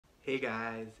Hey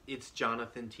guys, it's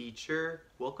Jonathan Teacher.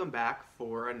 Welcome back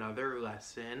for another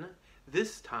lesson.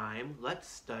 This time, let's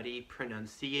study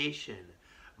pronunciation,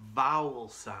 vowel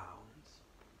sounds.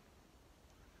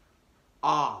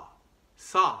 Ah,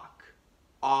 sock,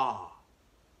 ah.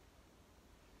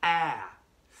 Ah,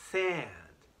 sand,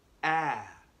 ah.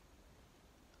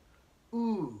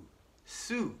 Ooh,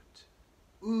 suit,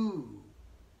 ooh.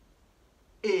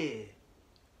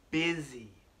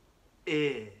 Busy,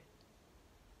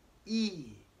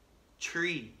 E,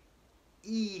 tree,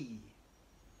 E.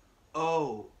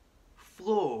 O,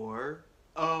 floor,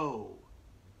 O.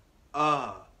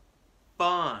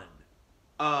 Fun,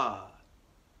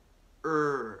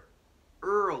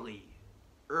 early,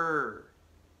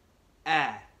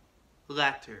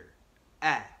 letter,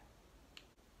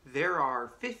 There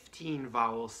are 15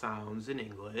 vowel sounds in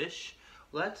English.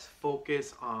 Let's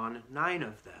focus on 9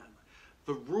 of them.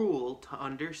 The rule to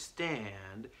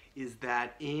understand is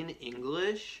that in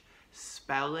English,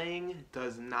 spelling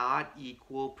does not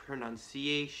equal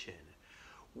pronunciation.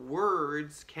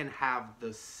 Words can have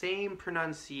the same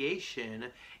pronunciation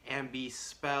and be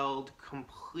spelled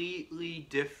completely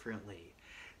differently.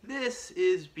 This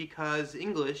is because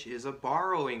English is a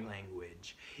borrowing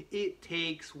language. It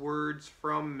takes words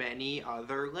from many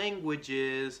other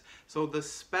languages, so the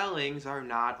spellings are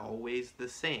not always the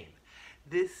same.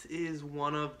 This is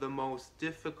one of the most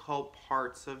difficult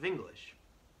parts of English.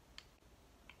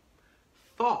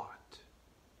 Thought,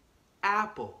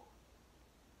 apple,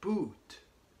 boot,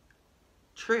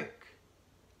 trick,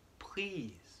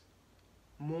 please,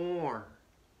 more,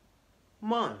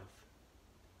 month,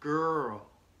 girl,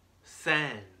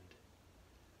 send,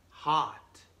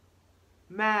 hot,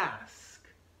 mask,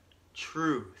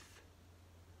 truth,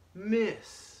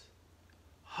 miss,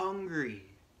 hungry,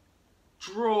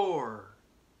 drawer,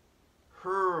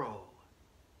 hurl,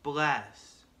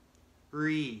 bless,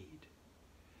 read.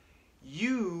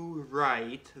 You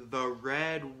write the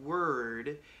red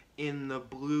word in the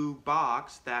blue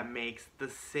box that makes the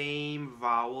same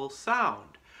vowel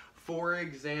sound. For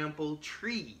example,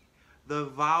 tree. The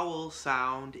vowel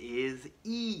sound is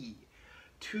E.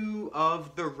 2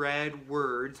 of the red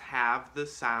words have the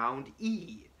sound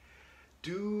E.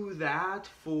 Do that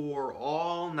for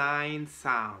all 9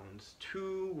 sounds,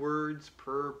 2 words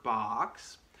per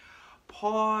box.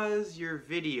 Pause your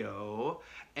video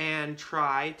and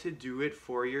try to do it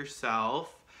for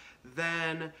yourself,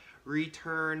 then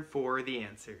return for the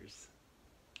answers.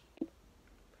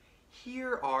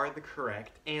 Here are the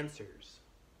correct answers.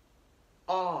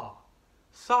 Ah,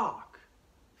 sock,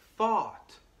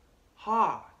 thought,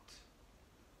 hot.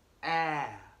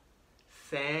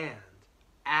 Sand,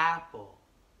 apple,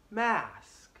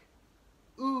 mask.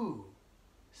 Ooh,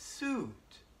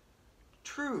 suit,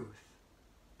 truth,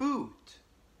 boot.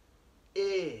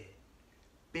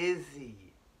 Busy,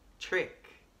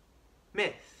 trick,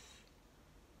 miss.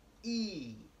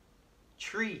 E,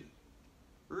 tree,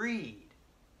 read,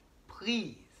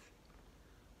 please.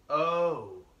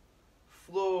 O,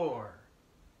 floor,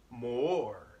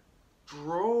 more,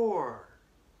 drawer.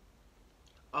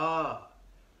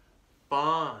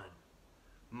 Fun,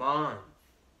 month,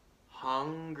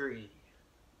 hungry.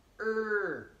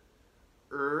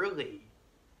 Early,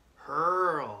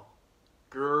 hurl,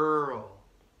 girl.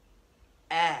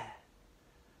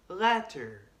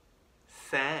 Letter,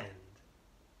 send,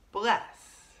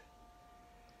 bless.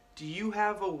 Do you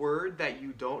have a word that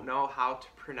you don't know how to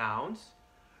pronounce?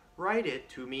 Write it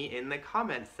to me in the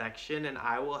comments section and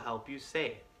I will help you say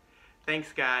it.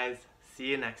 Thanks guys. See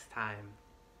you next time.